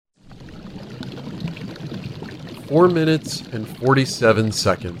4 minutes and 47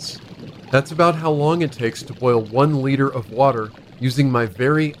 seconds. That's about how long it takes to boil 1 liter of water using my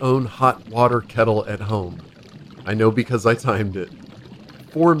very own hot water kettle at home. I know because I timed it.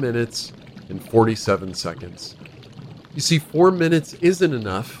 4 minutes and 47 seconds. You see, 4 minutes isn't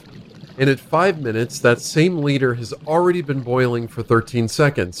enough, and at 5 minutes, that same liter has already been boiling for 13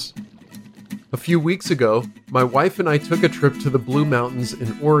 seconds. A few weeks ago, my wife and I took a trip to the Blue Mountains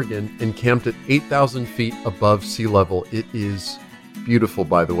in Oregon and camped at 8,000 feet above sea level. It is beautiful,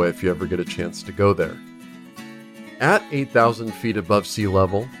 by the way, if you ever get a chance to go there. At 8,000 feet above sea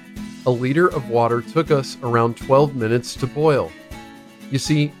level, a liter of water took us around 12 minutes to boil. You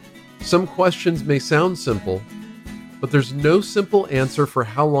see, some questions may sound simple, but there's no simple answer for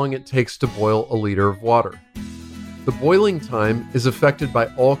how long it takes to boil a liter of water. The boiling time is affected by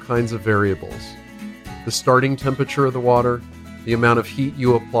all kinds of variables. The starting temperature of the water, the amount of heat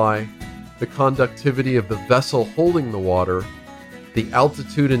you apply, the conductivity of the vessel holding the water, the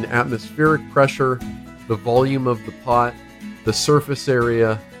altitude and atmospheric pressure, the volume of the pot, the surface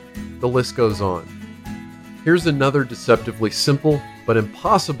area, the list goes on. Here's another deceptively simple but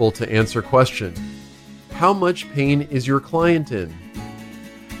impossible to answer question. How much pain is your client in?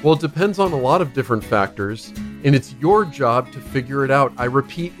 Well, it depends on a lot of different factors, and it's your job to figure it out. I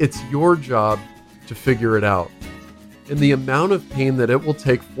repeat, it's your job to figure it out. And the amount of pain that it will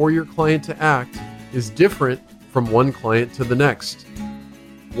take for your client to act is different from one client to the next.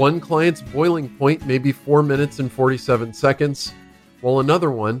 One client's boiling point may be 4 minutes and 47 seconds, while another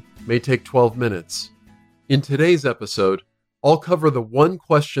one may take 12 minutes. In today's episode, I'll cover the one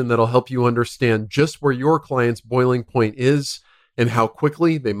question that'll help you understand just where your client's boiling point is and how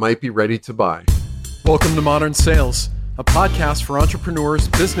quickly they might be ready to buy. Welcome to Modern Sales, a podcast for entrepreneurs,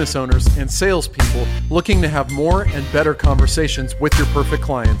 business owners, and salespeople looking to have more and better conversations with your perfect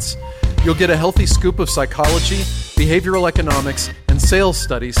clients. You'll get a healthy scoop of psychology, behavioral economics, and sales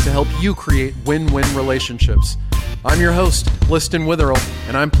studies to help you create win-win relationships. I'm your host, Liston Witherell,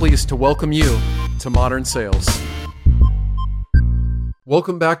 and I'm pleased to welcome you to Modern Sales.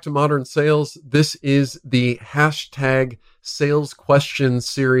 Welcome back to Modern Sales. This is the hashtag Sales Questions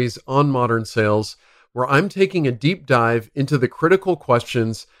series on Modern Sales, where I'm taking a deep dive into the critical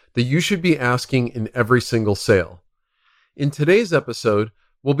questions that you should be asking in every single sale. In today's episode,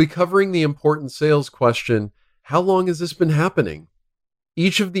 we'll be covering the important sales question, how long has this been happening?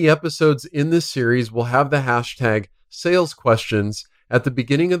 Each of the episodes in this series will have the hashtag Sales Questions at the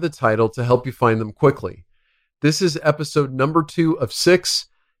beginning of the title to help you find them quickly. This is episode number 2 of 6.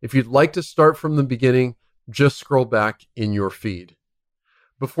 If you'd like to start from the beginning, just scroll back in your feed.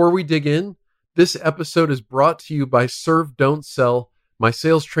 Before we dig in, this episode is brought to you by Serve Don't Sell, my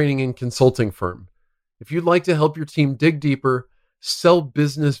sales training and consulting firm. If you'd like to help your team dig deeper, sell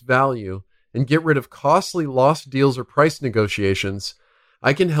business value, and get rid of costly lost deals or price negotiations,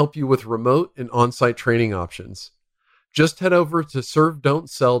 I can help you with remote and on-site training options. Just head over to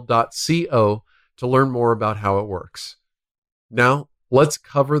servedon'tsell.co to learn more about how it works. Now, let's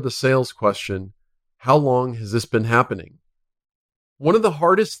cover the sales question. How long has this been happening? One of the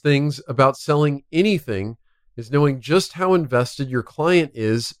hardest things about selling anything is knowing just how invested your client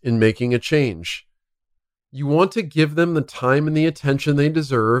is in making a change. You want to give them the time and the attention they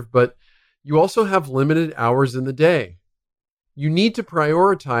deserve, but you also have limited hours in the day. You need to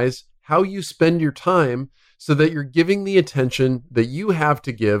prioritize how you spend your time so that you're giving the attention that you have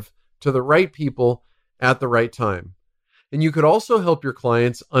to give to the right people at the right time. And you could also help your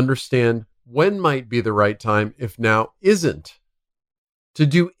clients understand when might be the right time if now isn't. To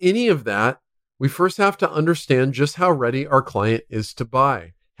do any of that, we first have to understand just how ready our client is to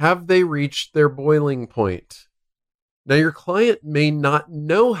buy. Have they reached their boiling point? Now, your client may not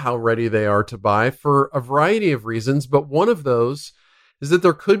know how ready they are to buy for a variety of reasons, but one of those is that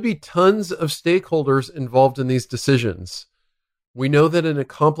there could be tons of stakeholders involved in these decisions. We know that in a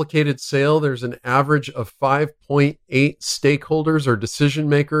complicated sale, there's an average of 5.8 stakeholders or decision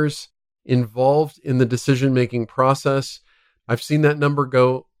makers involved in the decision-making process. I've seen that number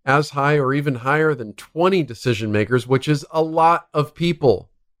go as high or even higher than 20 decision makers, which is a lot of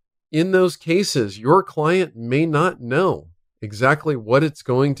people. In those cases, your client may not know exactly what it's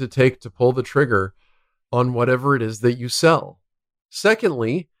going to take to pull the trigger on whatever it is that you sell.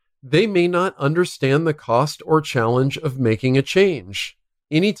 Secondly, they may not understand the cost or challenge of making a change.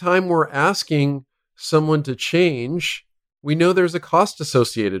 Anytime we're asking someone to change, we know there's a cost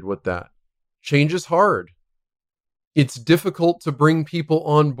associated with that. Change is hard. It's difficult to bring people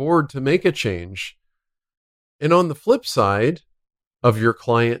on board to make a change. And on the flip side of your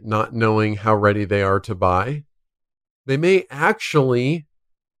client not knowing how ready they are to buy, they may actually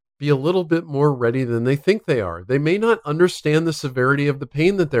be a little bit more ready than they think they are. They may not understand the severity of the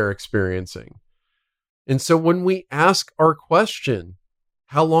pain that they're experiencing. And so when we ask our question,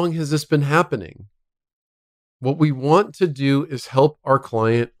 how long has this been happening? What we want to do is help our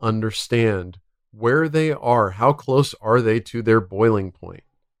client understand where they are, how close are they to their boiling point.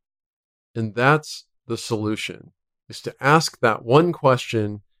 And that's the solution, is to ask that one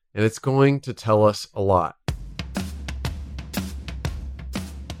question, and it's going to tell us a lot.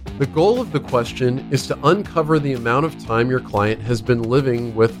 The goal of the question is to uncover the amount of time your client has been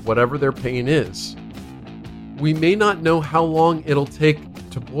living with whatever their pain is. We may not know how long it'll take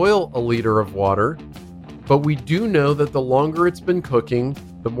to boil a liter of water, but we do know that the longer it's been cooking,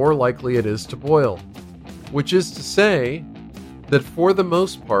 the more likely it is to boil. Which is to say that for the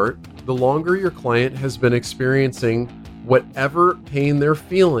most part, the longer your client has been experiencing whatever pain they're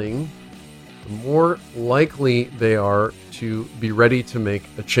feeling, the more likely they are to be ready to make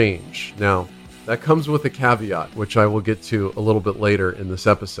a change. Now, that comes with a caveat, which I will get to a little bit later in this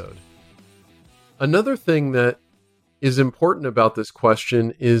episode. Another thing that is important about this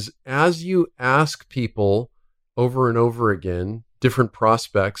question is as you ask people over and over again, different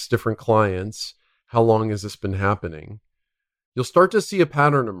prospects, different clients, how long has this been happening? You'll start to see a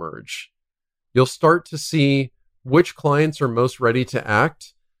pattern emerge. You'll start to see which clients are most ready to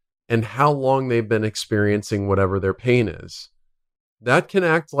act and how long they've been experiencing whatever their pain is. That can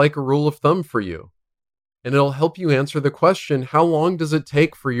act like a rule of thumb for you. And it'll help you answer the question, how long does it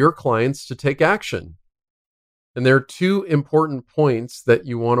take for your clients to take action? And there are two important points that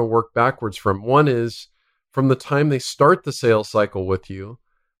you want to work backwards from. One is from the time they start the sales cycle with you,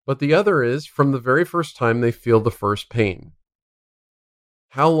 but the other is from the very first time they feel the first pain.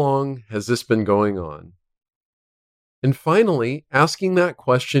 How long has this been going on? And finally, asking that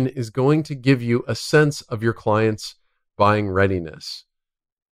question is going to give you a sense of your client's buying readiness.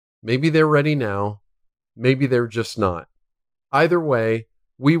 Maybe they're ready now, maybe they're just not. Either way,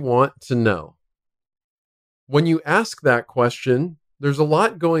 we want to know. When you ask that question, there's a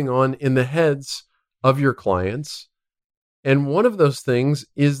lot going on in the heads of your clients. And one of those things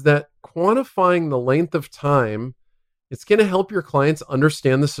is that quantifying the length of time, it's going to help your clients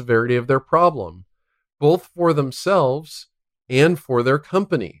understand the severity of their problem, both for themselves and for their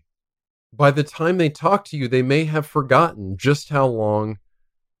company. By the time they talk to you, they may have forgotten just how long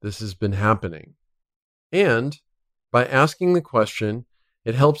this has been happening. And by asking the question,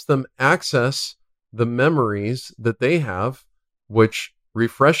 it helps them access the memories that they have, which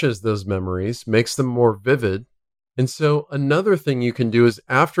refreshes those memories, makes them more vivid. And so another thing you can do is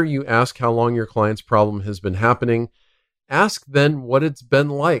after you ask how long your client's problem has been happening, ask then what it's been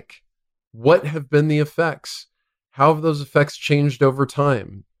like. What have been the effects? How have those effects changed over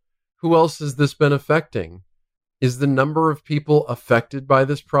time? Who else has this been affecting? Is the number of people affected by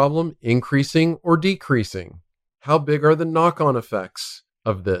this problem increasing or decreasing? How big are the knock-on effects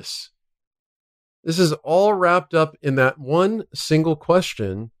of this? This is all wrapped up in that one single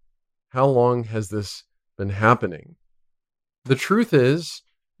question, how long has this been happening? The truth is,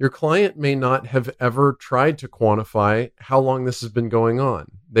 your client may not have ever tried to quantify how long this has been going on.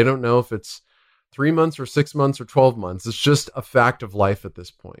 They don't know if it's 3 months or 6 months or 12 months. It's just a fact of life at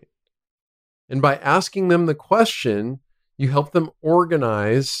this point. And by asking them the question, you help them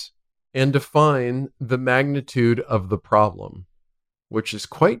organize and define the magnitude of the problem, which is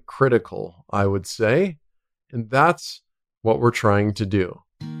quite critical, I would say. And that's what we're trying to do.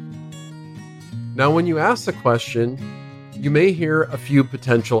 Now, when you ask the question, you may hear a few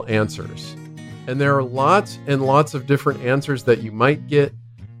potential answers. And there are lots and lots of different answers that you might get,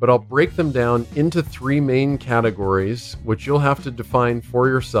 but I'll break them down into 3 main categories, which you'll have to define for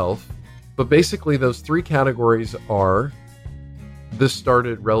yourself. But basically, those 3 categories are: this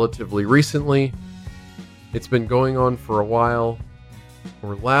started relatively recently, it's been going on for a while,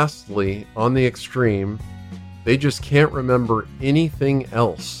 or lastly, on the extreme, they just can't remember anything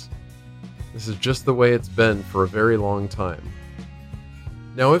else. This is just the way it's been for a very long time.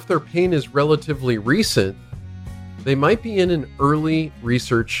 Now, if their pain is relatively recent, they might be in an early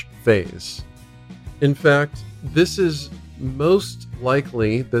research phase. In fact, this is most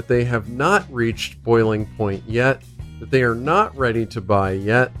likely that they have not reached boiling point yet, that they are not ready to buy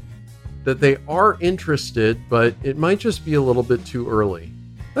yet, that they are interested, but it might just be a little bit too early.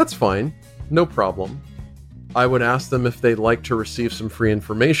 That's fine, no problem. I would ask them if they'd like to receive some free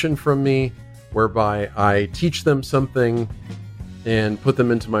information from me, whereby I teach them something and put them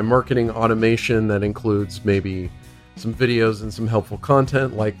into my marketing automation that includes maybe some videos and some helpful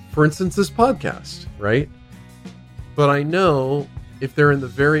content, like, for instance, this podcast, right? But I know if they're in the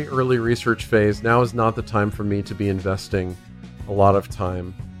very early research phase, now is not the time for me to be investing a lot of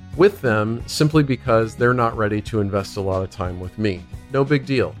time with them simply because they're not ready to invest a lot of time with me. No big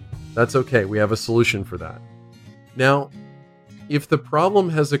deal. That's okay. We have a solution for that. Now, if the problem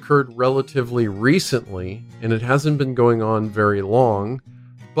has occurred relatively recently and it hasn't been going on very long,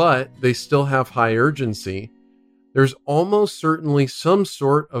 but they still have high urgency, there's almost certainly some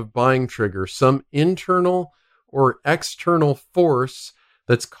sort of buying trigger, some internal or external force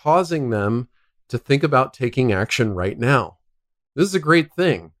that's causing them to think about taking action right now. This is a great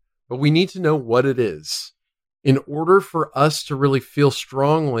thing, but we need to know what it is. In order for us to really feel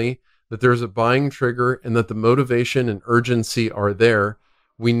strongly that there's a buying trigger and that the motivation and urgency are there,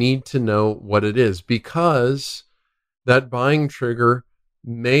 we need to know what it is, because that buying trigger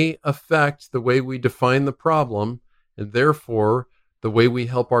may affect the way we define the problem, and therefore the way we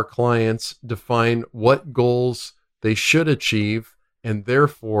help our clients define what goals they should achieve, and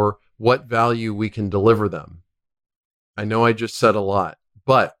therefore what value we can deliver them. I know I just said a lot,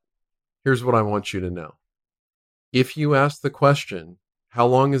 but here's what I want you to know. If you ask the question, how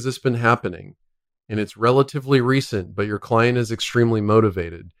long has this been happening? And it's relatively recent, but your client is extremely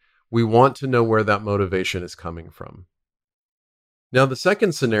motivated, we want to know where that motivation is coming from. Now, the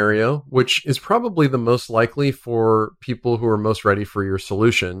second scenario, which is probably the most likely for people who are most ready for your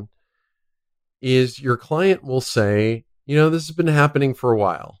solution, is your client will say, this has been happening for a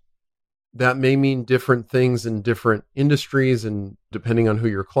while. That may mean different things in different industries and depending on who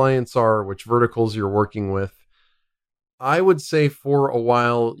your clients are, which verticals you're working with. I would say for a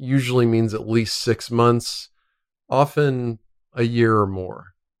while usually means at least 6 months, often a year or more.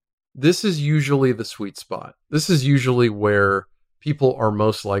 This is usually the sweet spot. This is usually where people are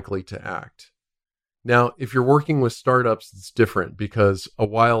most likely to act. Now, if you're working with startups, it's different because a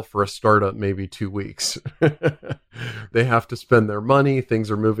while for a startup may be 2 weeks. They have to spend their money.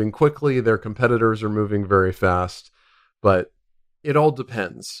 Things are moving quickly. Their competitors are moving very fast. But it all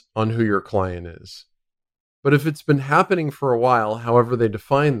depends on who your client is. But if it's been happening for a while, however they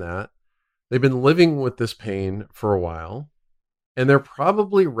define that, they've been living with this pain for a while, and they're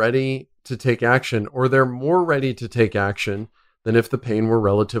probably ready to take action, or they're more ready to take action than if the pain were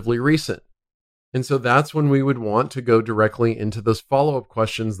relatively recent. And so that's when we would want to go directly into those follow-up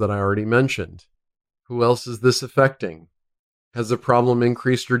questions that I already mentioned. Who else is this affecting? Has the problem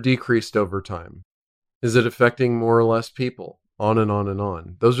increased or decreased over time? Is it affecting more or less people? On and on and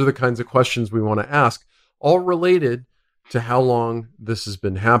on. Those are the kinds of questions we want to ask, all related to how long this has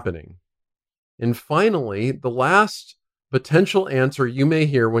been happening. And finally, the last potential answer you may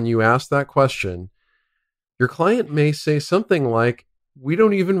hear when you ask that question, your client may say something like, we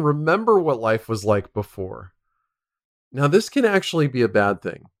don't even remember what life was like before. Now, this can actually be a bad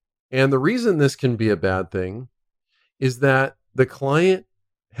thing. And the reason this can be a bad thing is that the client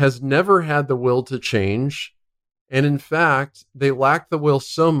has never had the will to change. And in fact, they lack the will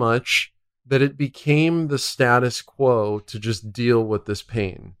so much that it became the status quo to just deal with this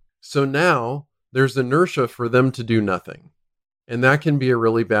pain. So now there's inertia for them to do nothing. And that can be a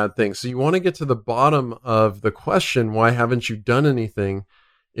really bad thing. So you want to get to the bottom of the question, why haven't you done anything?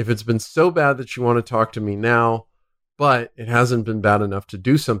 If it's been so bad that you want to talk to me now, but it hasn't been bad enough to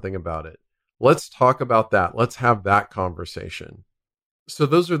do something about it, let's talk about that. Let's have that conversation. So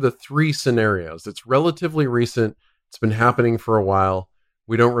those are the three scenarios. It's relatively recent. It's been happening for a while.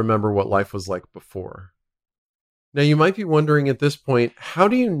 We don't remember what life was like before. Now, you might be wondering at this point, how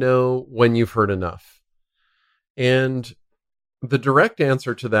do you know when you've heard enough? And the direct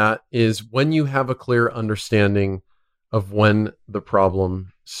answer to that is when you have a clear understanding of when the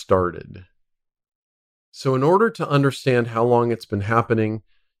problem started. So in order to understand how long it's been happening,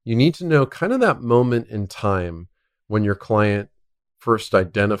 you need to know kind of that moment in time when your client first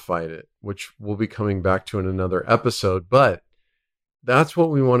identified it, which we'll be coming back to in another episode. But that's what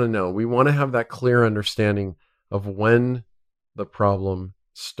we want to know. We want to have that clear understanding of when the problem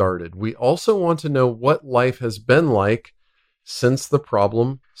started. We also want to know what life has been like since the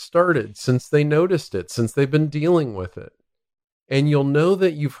problem started, since they noticed it, since they've been dealing with it. And you'll know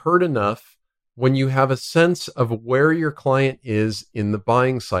that you've heard enough when you have a sense of where your client is in the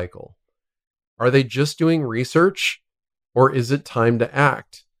buying cycle. Are they just doing research, or is it time to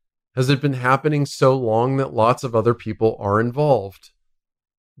act? Has it been happening so long that lots of other people are involved?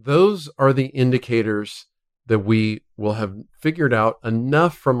 Those are the indicators that we will have figured out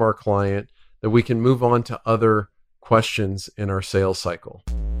enough from our client that we can move on to other questions in our sales cycle.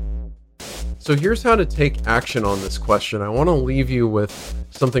 So here's how to take action on this question. I want to leave you with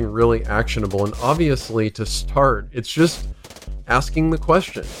something really actionable. And obviously, to start, it's just asking the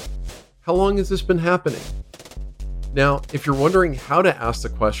question, how long has this been happening? Now, if you're wondering how to ask the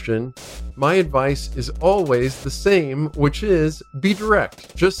question, my advice is always the same, which is be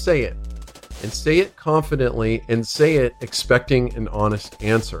direct. Just say it. And say it confidently and say it expecting an honest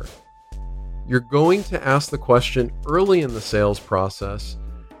answer. You're going to ask the question early in the sales process,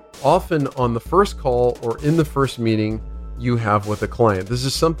 often on the first call or in the first meeting you have with a client. This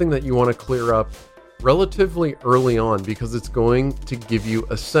is something that you want to clear up relatively early on because it's going to give you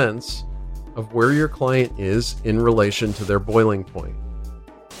a sense of where your client is in relation to their boiling point.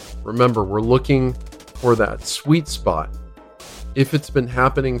 Remember, we're looking for that sweet spot. If it's been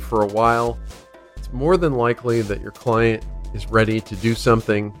happening for a while, it's more than likely that your client is ready to do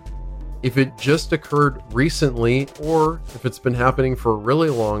something. If it just occurred recently, or if it's been happening for a really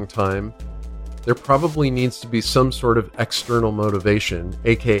long time, there probably needs to be some sort of external motivation,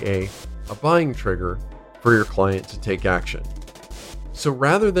 aka a buying trigger, for your client to take action. So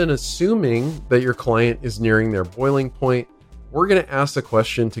rather than assuming that your client is nearing their boiling point, we're going to ask the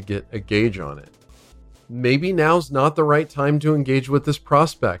question to get a gauge on it. Maybe now's not the right time to engage with this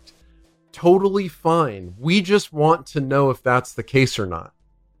prospect. Totally fine. We just want to know if that's the case or not.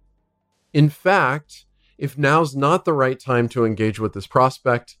 In fact, if now's not the right time to engage with this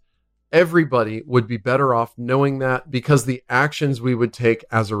prospect, everybody would be better off knowing that because the actions we would take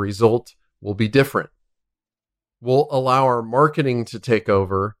as a result will be different. We'll allow our marketing to take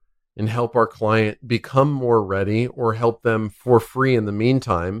over and help our client become more ready or help them for free in the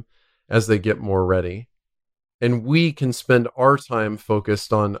meantime as they get more ready. And we can spend our time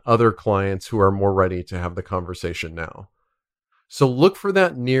focused on other clients who are more ready to have the conversation now. So look for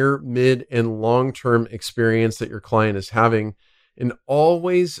that near, mid, and long-term experience that your client is having, and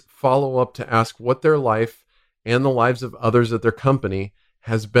always follow up to ask what their life and the lives of others at their company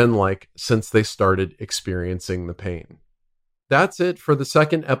has been like since they started experiencing the pain. That's it for the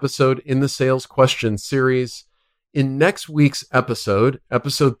second episode in the Sales Questions series. In next week's episode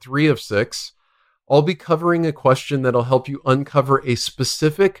 3 of 6, I'll be covering a question that'll help you uncover a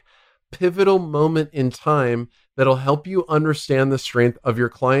specific pivotal moment in time that'll help you understand the strength of your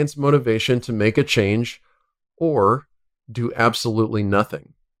client's motivation to make a change or do absolutely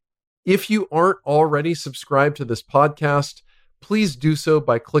nothing. If you aren't already subscribed to this podcast, please do so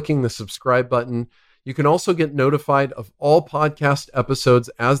by clicking the subscribe button. You can also get notified of all podcast episodes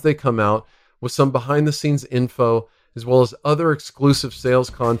as they come out with some behind the scenes info, as well as other exclusive sales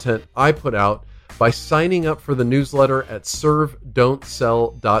content I put out by signing up for the newsletter at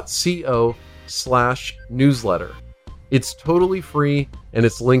servedon'tsell.co/newsletter. It's totally free and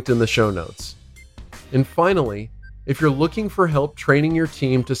it's linked in the show notes. And finally, if you're looking for help training your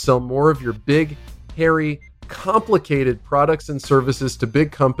team to sell more of your big, hairy, complicated products and services to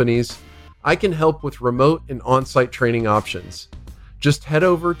big companies, I can help with remote and on-site training options. Just head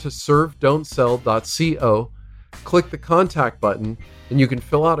over to servedon'tsell.co, click the contact button, and you can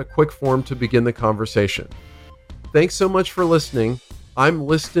fill out a quick form to begin the conversation. Thanks so much for listening. I'm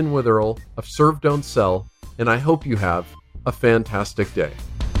Liston Witherell of Serve Don't Sell, and I hope you have a fantastic day.